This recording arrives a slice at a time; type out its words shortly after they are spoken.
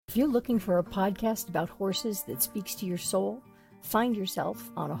If you're looking for a podcast about horses that speaks to your soul, Find Yourself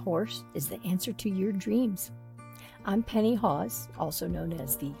on a Horse is the answer to your dreams. I'm Penny Hawes, also known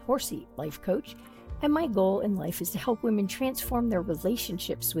as the Horsey Life Coach, and my goal in life is to help women transform their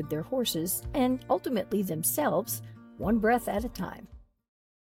relationships with their horses and ultimately themselves, one breath at a time.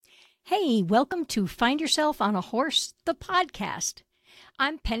 Hey, welcome to Find Yourself on a Horse, the podcast.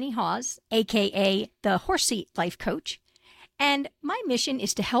 I'm Penny Hawes, aka the Horsey Life Coach, and my mission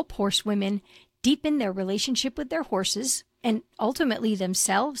is to help horsewomen deepen their relationship with their horses and ultimately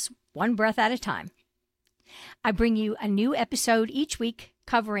themselves, one breath at a time. I bring you a new episode each week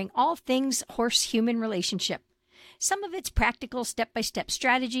covering all things horse-human relationship. Some of it's practical step-by-step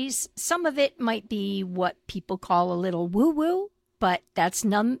strategies. Some of it might be what people call a little woo-woo, but that's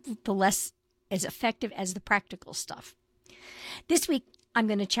nonetheless as effective as the practical stuff. This week, I'm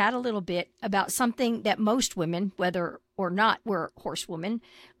going to chat a little bit about something that most women, whether or not we're horsewomen,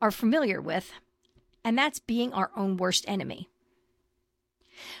 are familiar with, and that's being our own worst enemy.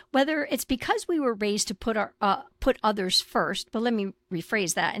 Whether it's because we were raised to put others first, but let me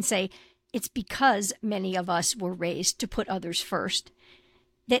rephrase that and say it's because many of us were raised to put others first,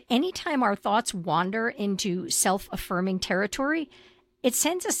 that anytime our thoughts wander into self-affirming territory, it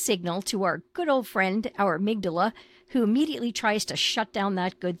sends a signal to our good old friend, our amygdala, who immediately tries to shut down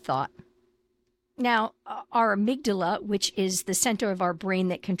that good thought. Now, our amygdala, which is the center of our brain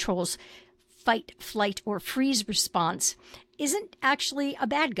that controls fight, flight, or freeze response, isn't actually a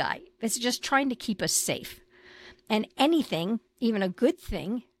bad guy. It's just trying to keep us safe. And anything, even a good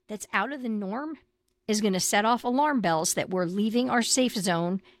thing, that's out of the norm is going to set off alarm bells that we're leaving our safe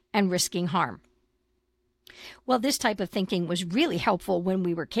zone and risking harm. Well, this type of thinking was really helpful when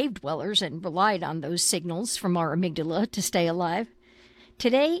we were cave dwellers and relied on those signals from our amygdala to stay alive.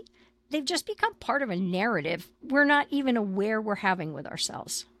 Today, they've just become part of a narrative we're not even aware we're having with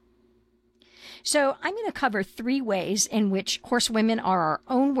ourselves. So I'm going to cover 3 ways in which horsewomen are our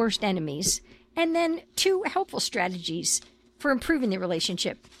own worst enemies, and then 2 helpful strategies for improving the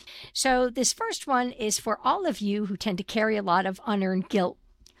relationship. So this first one is for all of you who tend to carry a lot of unearned guilt,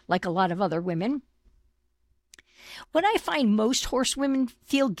 like a lot of other women. What I find most horsewomen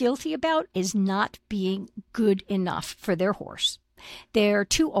feel guilty about is not being good enough for their horse. They're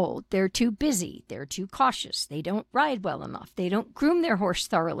too old, they're too busy, they're too cautious, they don't ride well enough, they don't groom their horse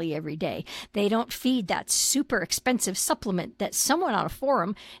thoroughly every day, they don't feed that super expensive supplement that someone on a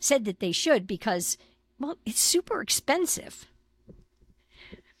forum said that they should because, well, it's super expensive.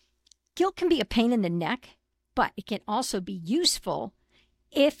 Guilt can be a pain in the neck, but it can also be useful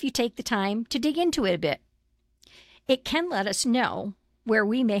if you take the time to dig into it a bit. It can let us know where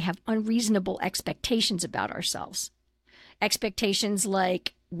we may have unreasonable expectations about ourselves. Expectations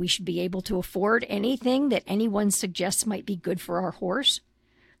like we should be able to afford anything that anyone suggests might be good for our horse.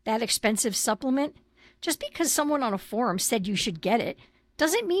 That expensive supplement, just because someone on a forum said you should get it,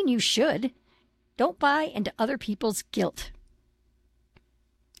 doesn't mean you should. Don't buy into other people's guilt.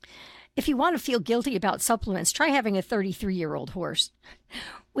 If you want to feel guilty about supplements, try having a 33-year-old horse.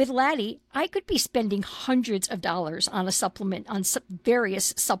 With Laddie, I could be spending hundreds of dollars on a supplement, on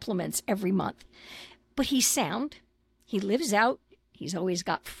various supplements every month. But he's sound. He lives out. He's always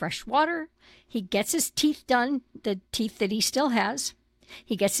got fresh water. He gets his teeth done, the teeth that he still has.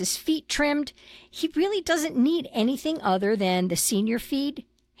 He gets his feet trimmed. He really doesn't need anything other than the senior feed,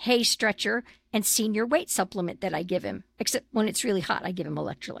 hay stretcher, and senior weight supplement that I give him. Except when it's really hot, I give him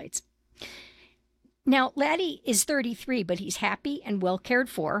electrolytes. Now, Laddie is 33, but he's happy and well cared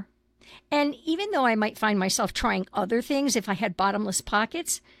for. And even though I might find myself trying other things if I had bottomless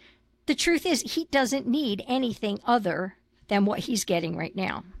pockets, the truth is he doesn't need anything other than what he's getting right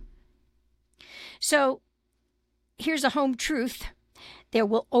now. So here's a home truth. There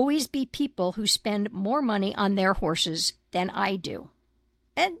will always be people who spend more money on their horses than I do.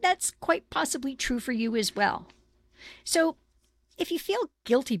 And that's quite possibly true for you as well. So if you feel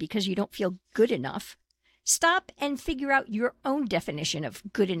guilty because you don't feel good enough, stop and figure out your own definition of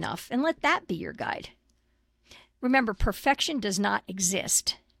good enough and let that be your guide. Remember, perfection does not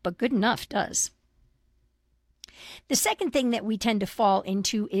exist, but good enough does. The second thing that we tend to fall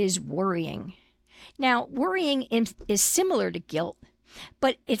into is worrying. Now, worrying is similar to guilt,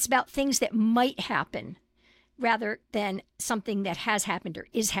 but it's about things that might happen rather than something that has happened or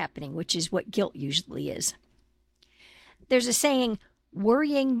is happening, which is what guilt usually is. There's a saying,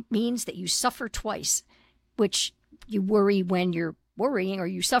 worrying means that you suffer twice, which you worry when you're worrying, or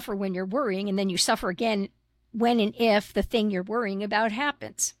you suffer when you're worrying, and then you suffer again when and if the thing you're worrying about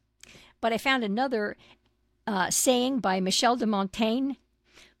happens. But I found another saying by Michel de Montaigne,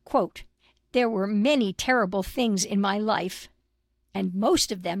 quote, "There were many terrible things in my life, and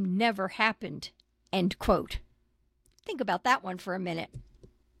most of them never happened, end quote. Think about that one for a minute.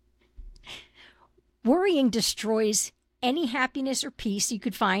 Worrying destroys any happiness or peace you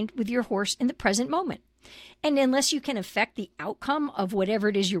could find with your horse in the present moment. And unless you can affect the outcome of whatever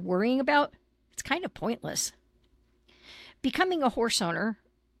it is you're worrying about, it's kind of pointless. Becoming a horse owner,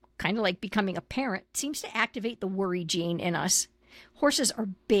 kind of like becoming a parent, seems to activate the worry gene in us. Horses are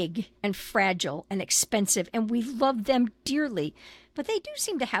big and fragile and expensive, and we love them dearly, but they do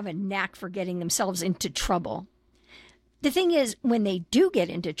seem to have a knack for getting themselves into trouble. The thing is, when they do get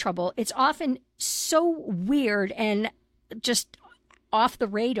into trouble, it's often so weird and just off the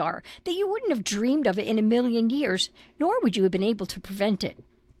radar that you wouldn't have dreamed of it in a million years, nor would you have been able to prevent it.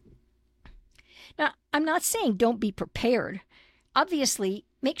 Now, I'm not saying don't be prepared. Obviously,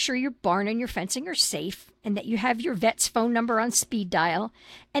 make sure your barn and your fencing are safe, and that you have your vet's phone number on speed dial,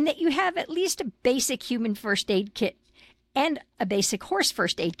 and that you have at least a basic human first aid kit and a basic horse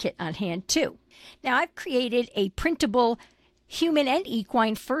first aid kit on hand, too. Now, I've created a printable human and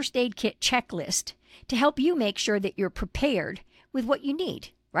equine first aid kit checklist to help you make sure that you're prepared with what you need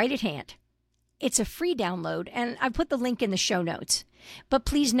right at hand. It's a free download, and I've put the link in the show notes. But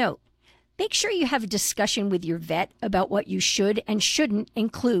please note, make sure you have a discussion with your vet about what you should and shouldn't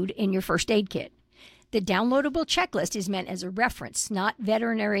include in your first aid kit. The downloadable checklist is meant as a reference, not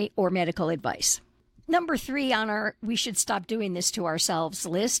veterinary or medical advice. Number 3 on our "we should stop doing this to ourselves"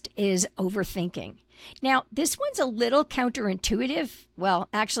 list is overthinking. Now, this one's a little counterintuitive. Well,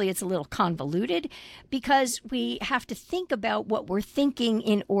 actually, it's a little convoluted because we have to think about what we're thinking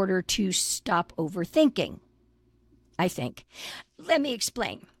in order to stop overthinking, I think. Let me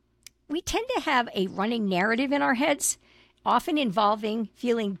explain. We tend to have a running narrative in our heads, often involving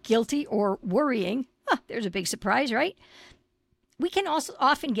feeling guilty or worrying. There's a big surprise, right? We can also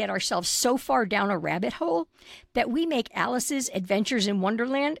often get ourselves so far down a rabbit hole that we make Alice's Adventures in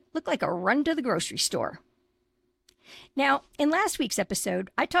Wonderland look like a run to the grocery store. Now, in last week's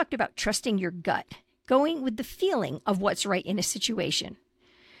episode, I talked about trusting your gut, going with the feeling of what's right in a situation.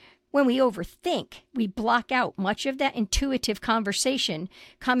 When we overthink, we block out much of that intuitive conversation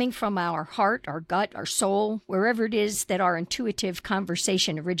coming from our heart, our gut, our soul, wherever it is that our intuitive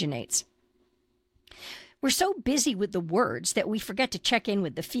conversation originates. We're so busy with the words that we forget to check in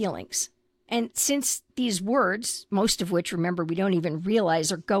with the feelings. And since these words, most of which, remember, we don't even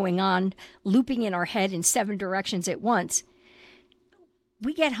realize are going on, looping in our head in 7 directions at once,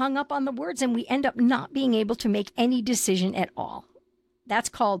 we get hung up on the words and we end up not being able to make any decision at all. That's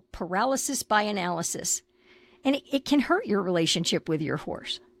called paralysis by analysis. And it can hurt your relationship with your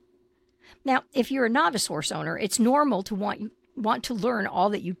horse. Now, if you're a novice horse owner, it's normal to want to learn all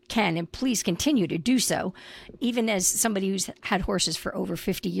that you can, and please continue to do so. Even as somebody who's had horses for over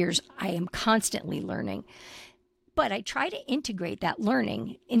 50 years, I am constantly learning. But I try to integrate that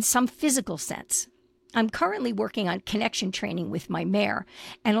learning in some physical sense. I'm currently working on connection training with my mare,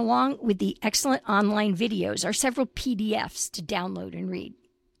 and along with the excellent online videos are several PDFs to download and read.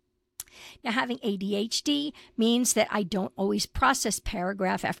 Now, having ADHD means that I don't always process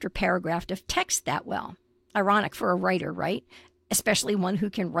paragraph after paragraph of text that well. Ironic for a writer, right? Especially one who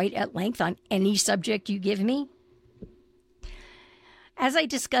can write at length on any subject you give me. As I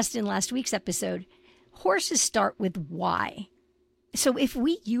discussed in last week's episode, horses start with why. So if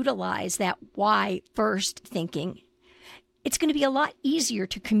we utilize that why first thinking, it's going to be a lot easier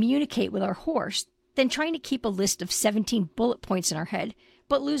to communicate with our horse than trying to keep a list of 17 bullet points in our head,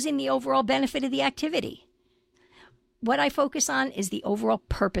 but losing the overall benefit of the activity. What I focus on is the overall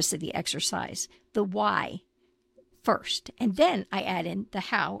purpose of the exercise, the why first, and then I add in the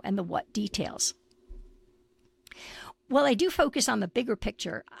how and the what details. While I do focus on the bigger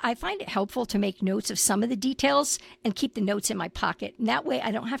picture, I find it helpful to make notes of some of the details and keep the notes in my pocket. And that way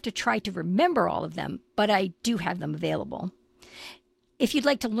I don't have to try to remember all of them, but I do have them available. If you'd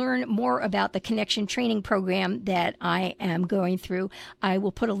like to learn more about the connection training program that I am going through, I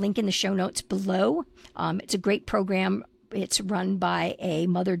will put a link in the show notes below. It's a great program. It's run by a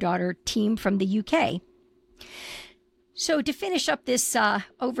mother-daughter team from the UK. So to finish up this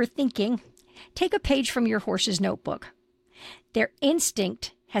overthinking, take a page from your horse's notebook. Their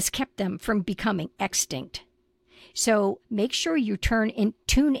instinct has kept them from becoming extinct. So make sure you tune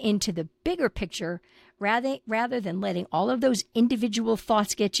into the bigger picture rather than letting all of those individual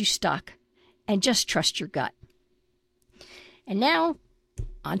thoughts get you stuck, and just trust your gut. And now,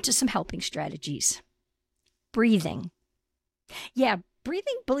 on to some helping strategies. Breathing. Yeah,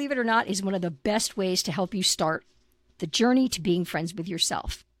 breathing, believe it or not, is one of the best ways to help you start the journey to being friends with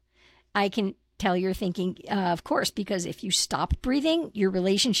yourself. I can tell you're thinking, of course, because if you stop breathing, your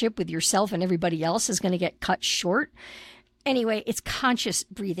relationship with yourself and everybody else is going to get cut short. Anyway, it's conscious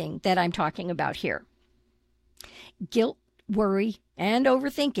breathing that I'm talking about here. Guilt, worry, and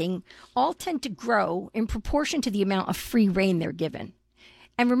overthinking all tend to grow in proportion to the amount of free rein they're given.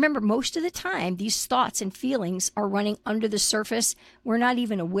 And remember, most of the time, these thoughts and feelings are running under the surface. We're not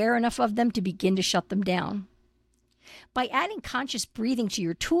even aware enough of them to begin to shut them down. By adding conscious breathing to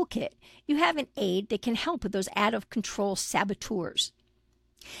your toolkit, you have an aid that can help with those out-of-control saboteurs.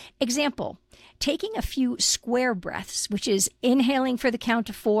 Example, taking a few square breaths, which is inhaling for the count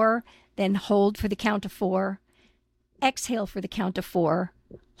of 4, then hold for the count of 4, exhale for the count of 4,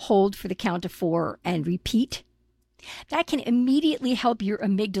 hold for the count of 4, and repeat. That can immediately help your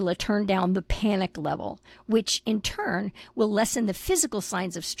amygdala turn down the panic level, which in turn will lessen the physical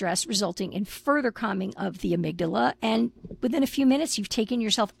signs of stress, resulting in further calming of the amygdala. And within a few minutes, you've taken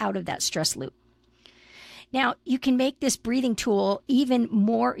yourself out of that stress loop. Now, you can make this breathing tool even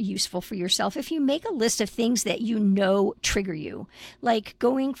more useful for yourself if you make a list of things that you know trigger you, like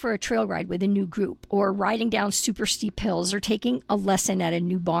going for a trail ride with a new group, or riding down super steep hills, or taking a lesson at a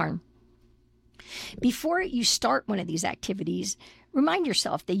new barn. Before you start one of these activities, remind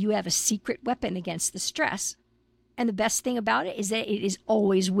yourself that you have a secret weapon against the stress. And the best thing about it is that it is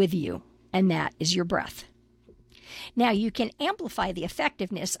always with you, and that is your breath. Now, you can amplify the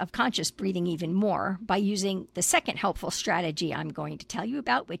effectiveness of conscious breathing even more by using the second helpful strategy I'm going to tell you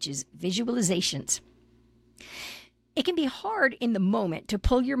about, which is visualizations. It can be hard in the moment to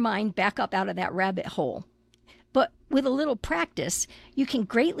pull your mind back up out of that rabbit hole, but with a little practice, you can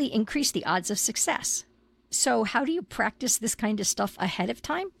greatly increase the odds of success. So how do you practice this kind of stuff ahead of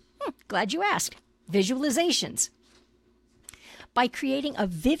time? Glad you asked. Visualizations. By creating a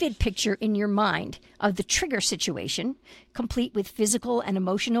vivid picture in your mind of the trigger situation, complete with physical and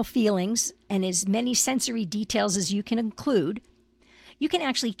emotional feelings and as many sensory details as you can include, you can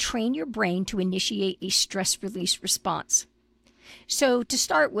actually train your brain to initiate a stress release response. So to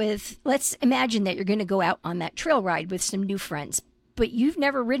start with, let's imagine that you're going to go out on that trail ride with some new friends, but you've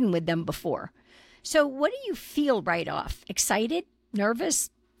never ridden with them before. So what do you feel right off? Excited? Nervous?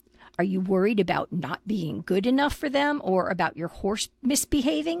 Are you worried about not being good enough for them or about your horse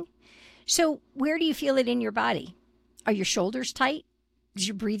misbehaving? So where do you feel it in your body? Are your shoulders tight? Is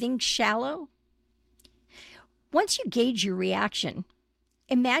your breathing shallow? Once you gauge your reaction,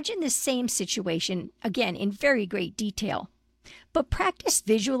 imagine the same situation, again, in very great detail, but practice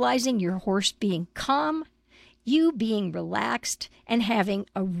visualizing your horse being calm, you being relaxed, and having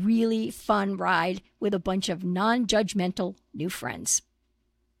a really fun ride with a bunch of non-judgmental new friends.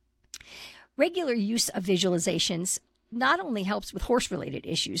 Regular use of visualizations not only helps with horse-related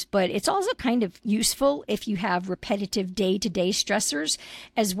issues, but it's also kind of useful if you have repetitive day-to-day stressors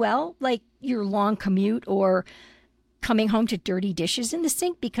as well, like your long commute or coming home to dirty dishes in the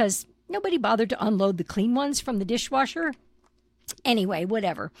sink because nobody bothered to unload the clean ones from the dishwasher. Anyway,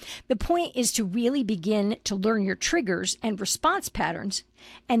 whatever. The point is to really begin to learn your triggers and response patterns,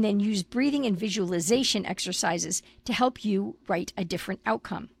 and then use breathing and visualization exercises to help you write a different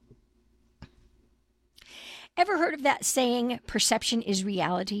outcome. Ever heard of that saying, perception is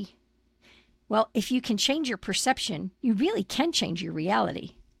reality? Well, if you can change your perception, you really can change your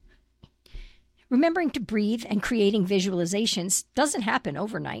reality. Remembering to breathe and creating visualizations doesn't happen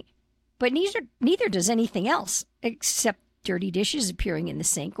overnight, but neither does anything else, except dirty dishes appearing in the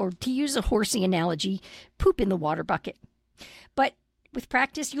sink, or to use a horsey analogy, poop in the water bucket. But with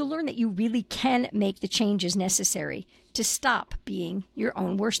practice, you'll learn that you really can make the changes necessary to stop being your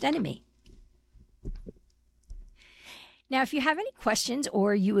own worst enemy. Now, if you have any questions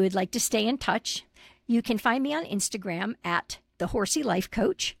or you would like to stay in touch, you can find me on Instagram at The Horsey Life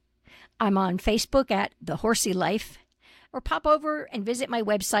Coach. I'm on Facebook at The Horsey Life, or pop over and visit my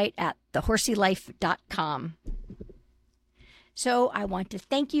website at thehorseylife.com. So I want to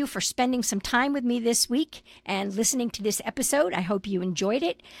thank you for spending some time with me this week and listening to this episode. I hope you enjoyed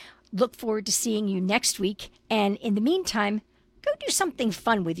it. Look forward to seeing you next week. And in the meantime, go do something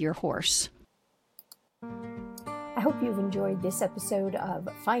fun with your horse. I hope you've enjoyed this episode of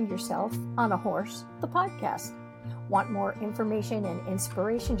Find Yourself on a Horse, the podcast. Want more information and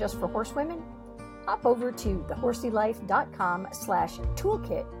inspiration just for horsewomen? Hop over to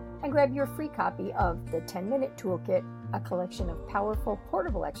thehorseylife.com/toolkit and grab your free copy of the 10-Minute Toolkit, a collection of powerful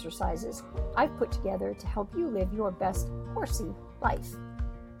portable exercises I've put together to help you live your best horsey life.